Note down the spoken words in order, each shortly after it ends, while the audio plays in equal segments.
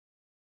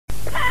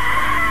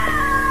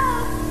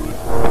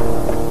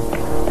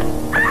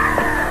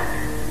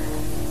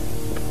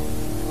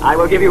I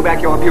will give you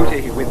back your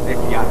beauty with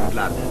this young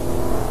blood.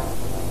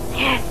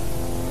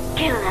 Yes,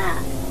 kill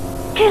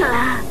her. Kill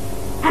her.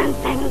 And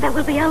then there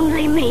will be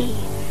only me.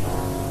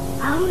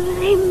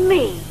 Only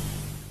me.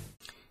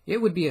 It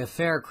would be a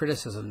fair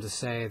criticism to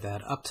say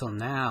that up till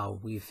now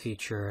we've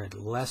featured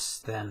less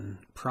than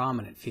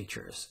prominent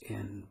features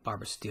in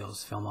Barbara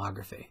Steele's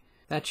filmography.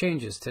 That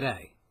changes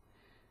today.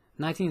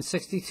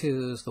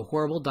 1962's The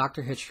Horrible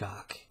Doctor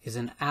Hitchcock is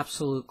an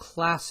absolute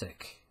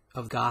classic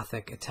of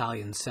Gothic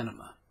Italian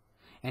cinema.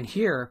 And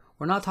here,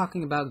 we're not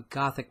talking about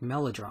Gothic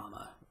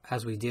melodrama,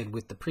 as we did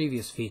with the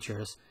previous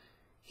features.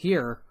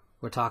 Here,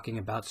 we're talking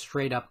about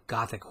straight-up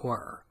Gothic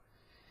horror.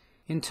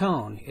 In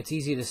tone, it's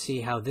easy to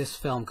see how this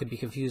film could be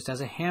confused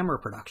as a Hammer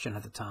production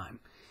at the time.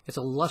 It's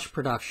a lush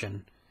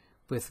production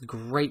with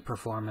great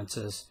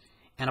performances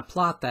and a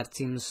plot that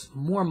seems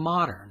more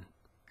modern.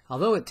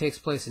 Although it takes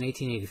place in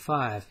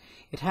 1885,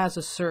 it has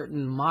a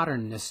certain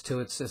modernness to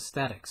its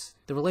aesthetics.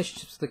 The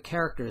relationships of the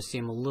characters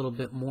seem a little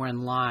bit more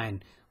in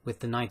line with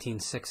the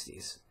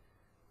 1960s.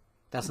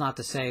 That's not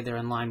to say they're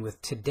in line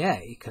with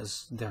today,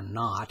 because they're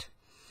not.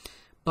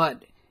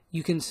 But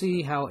you can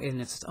see how in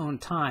its own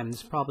time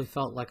this probably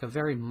felt like a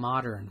very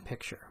modern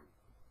picture.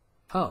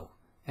 Oh,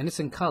 and it's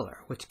in color,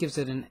 which gives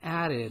it an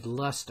added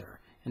luster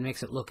and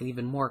makes it look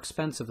even more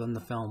expensive than the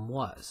film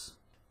was.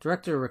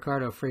 Director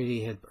Riccardo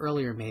Fredi had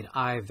earlier made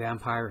I,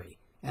 Vampire,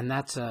 and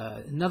that's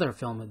another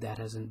film that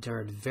has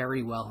endured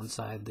very well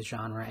inside the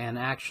genre, and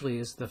actually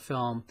is the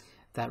film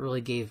that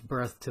really gave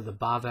birth to the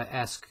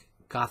Bava-esque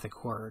Gothic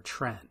horror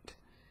trend,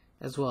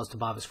 as well as to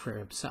Bava's career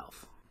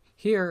himself.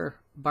 Here,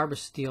 Barbara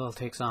Steele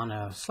takes on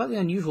a slightly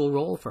unusual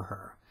role for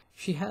her.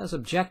 She has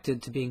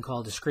objected to being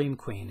called a Scream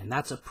Queen, and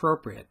that's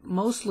appropriate.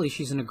 Mostly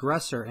she's an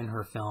aggressor in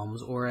her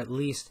films, or at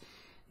least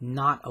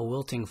not a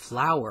wilting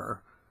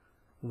flower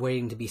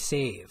waiting to be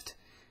saved.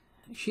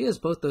 She is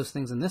both those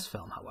things in this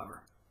film,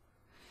 however.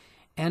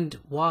 And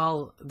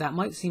while that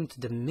might seem to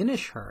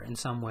diminish her in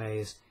some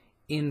ways,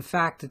 in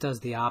fact it does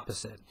the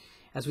opposite,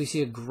 as we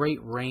see a great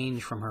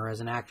range from her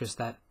as an actress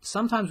that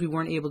sometimes we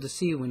weren't able to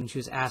see when she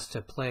was asked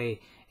to play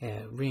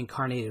a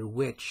reincarnated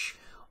witch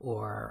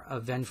or a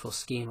vengeful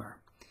schemer.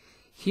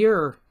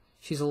 Here,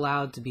 she's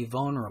allowed to be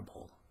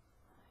vulnerable.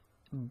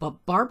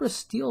 But Barbara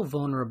Steele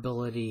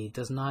vulnerability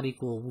does not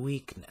equal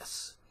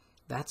weakness.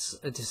 That's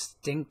a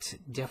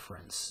distinct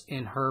difference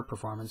in her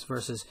performance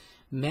versus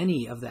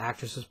many of the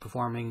actresses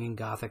performing in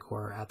Gothic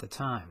horror at the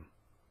time.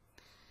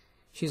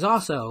 She's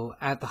also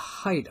at the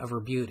height of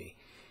her beauty.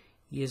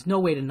 There's no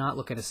way to not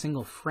look at a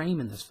single frame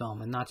in this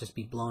film and not just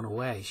be blown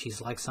away. She's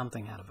like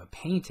something out of a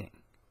painting.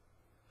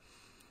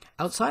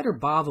 Outside her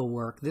Bava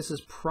work, this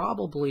is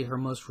probably her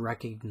most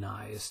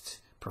recognized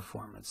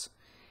performance.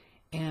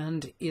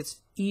 And it's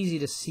easy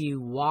to see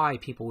why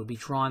people would be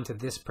drawn to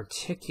this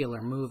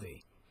particular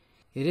movie.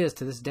 It is,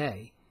 to this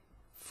day,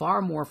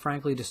 far more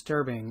frankly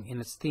disturbing in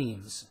its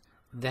themes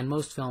than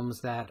most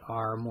films that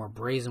are more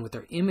brazen with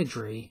their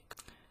imagery.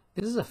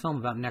 This is a film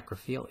about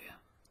necrophilia.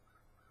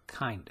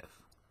 Kind of.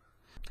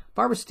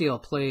 Barbara Steele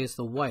plays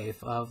the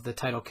wife of the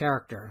title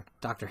character,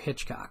 Dr.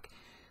 Hitchcock,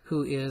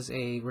 who is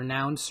a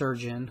renowned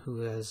surgeon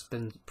who has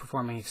been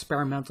performing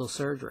experimental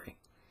surgery.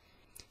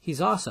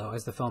 He's also,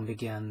 as the film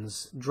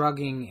begins,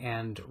 drugging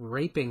and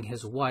raping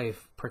his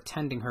wife,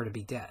 pretending her to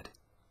be dead.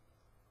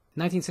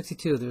 In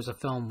 1962, there's a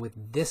film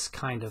with this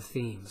kind of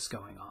themes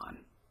going on.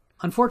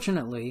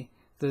 Unfortunately,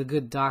 the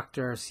good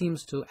doctor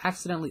seems to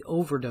accidentally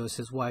overdose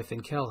his wife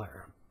and kill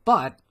her.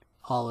 But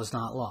all is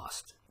not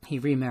lost. He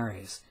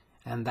remarries,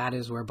 and that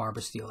is where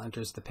Barbara Steele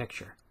enters the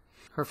picture.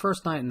 Her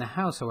first night in the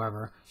house,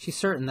 however, she's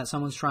certain that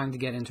someone's trying to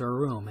get into her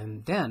room,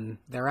 and then,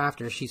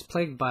 thereafter, she's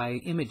plagued by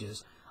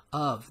images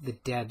of the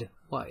dead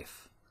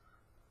wife.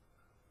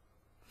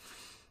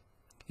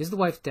 Is the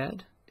wife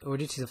dead, or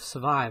did she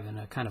survive in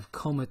a kind of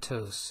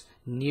comatose,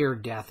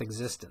 near-death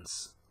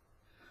existence?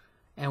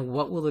 And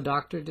what will the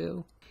doctor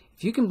do?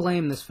 If you can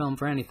blame this film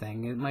for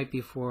anything, it might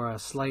be for a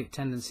slight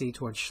tendency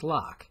towards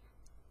schlock.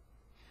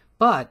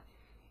 But,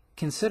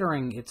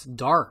 considering its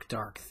dark,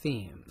 dark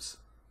themes,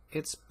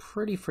 it's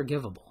pretty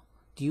forgivable.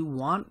 Do you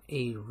want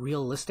a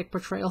realistic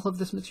portrayal of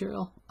this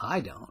material? I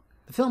don't.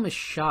 The film is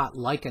shot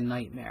like a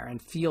nightmare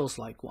and feels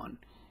like one.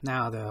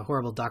 Now, The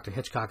Horrible Doctor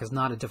Hitchcock is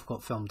not a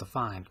difficult film to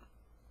find.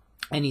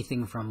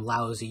 Anything from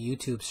lousy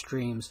YouTube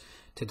streams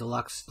to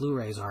deluxe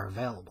Blu-rays are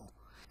available.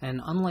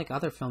 And unlike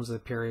other films of the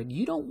period,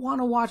 you don't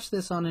want to watch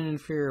this on an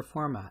inferior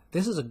format.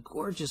 This is a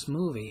gorgeous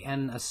movie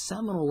and a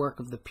seminal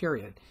work of the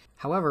period.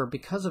 However,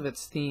 because of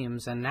its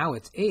themes and now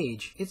its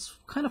age, it's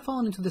kind of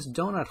fallen into this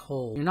donut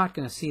hole. You're not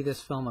going to see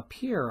this film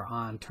appear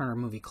on Turner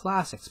Movie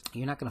Classics.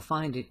 You're not going to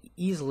find it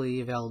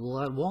easily available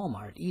at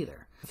Walmart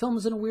either. The film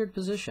is in a weird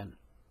position.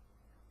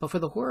 But for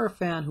the horror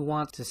fan who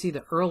wants to see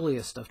the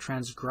earliest of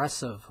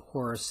transgressive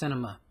horror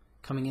cinema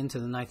coming into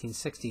the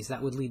 1960s,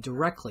 that would lead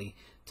directly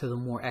to the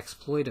more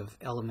exploitive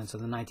elements of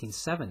the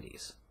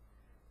 1970s.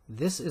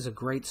 This is a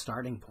great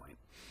starting point.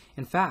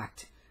 In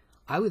fact,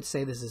 I would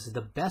say this is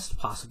the best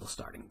possible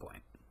starting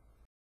point.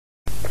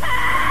 The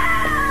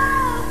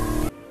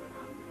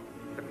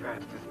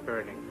past is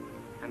burning,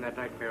 and And that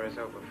nightmare is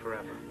over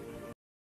forever.